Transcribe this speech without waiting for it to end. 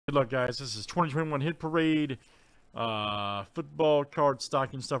Good luck, guys. This is 2021 Hit Parade. Football card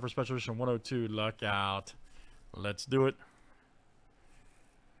stocking stuffer special edition 102. Luck out. Let's do it.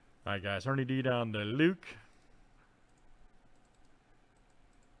 All right, guys. Ernie D down to Luke.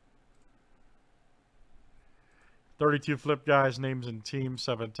 $32 flip, guys. Names and teams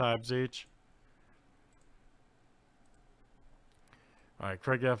 7 times each. All right,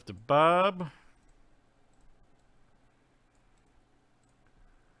 Craig F to Bob.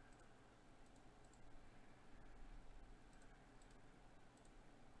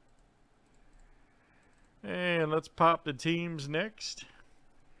 And let's pop the teams next.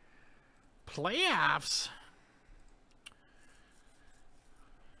 Playoffs.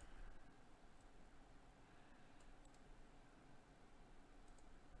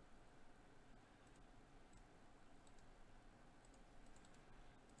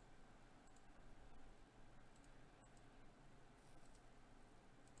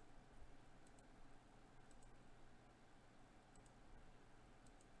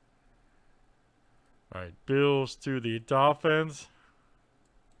 All right, Bills to the Dolphins.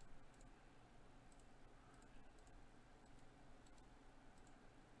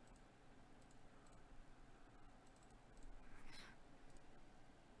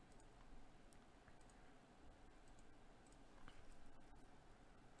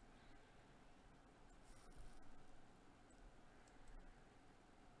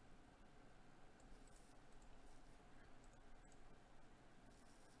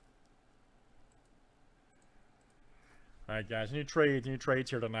 All right, guys, any trades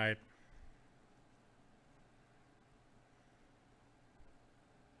here tonight?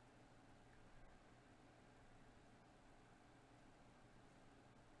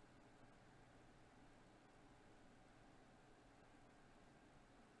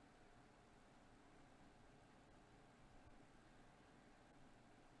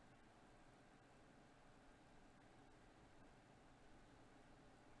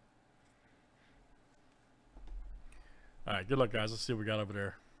 All right, good luck, guys. Let's see what we got over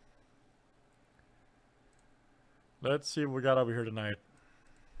there. Let's see what we got over here tonight.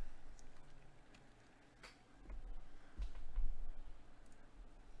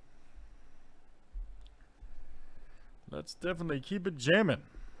 Let's definitely keep it jamming.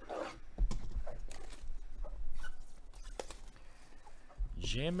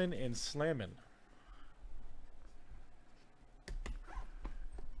 Jamming and slamming.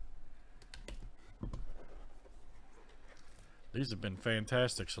 These have been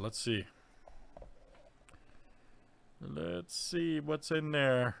fantastic, so let's see. Let's see what's in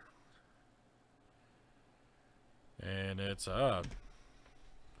there. And it's is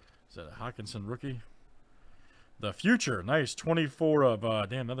that a Hawkinson rookie? The future, nice. 24 of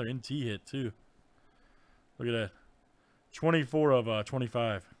damn, another NT hit too. Look at that. 24 of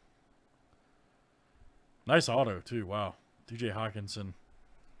 25. Nice auto too. Wow. DJ Hawkinson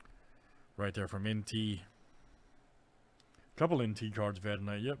right there from NT. Couple NT cards we've had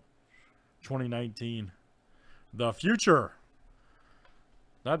tonight. Yep. 2019. The future.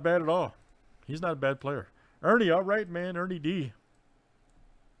 Not bad at all. He's not a bad player. Ernie, all right, man. Ernie D.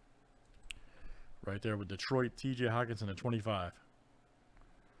 Right there with Detroit. TJ Hawkinson at 25.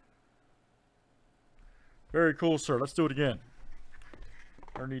 Very cool, sir. Let's do it again.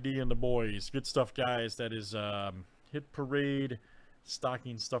 Ernie D and the boys. Good stuff, guys. That is Hit Parade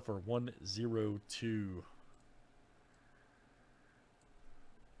Stocking Stuffer 102.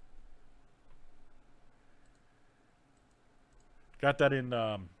 Got that in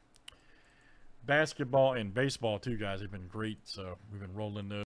basketball and baseball too, guys. They've been great, so we've been rolling those.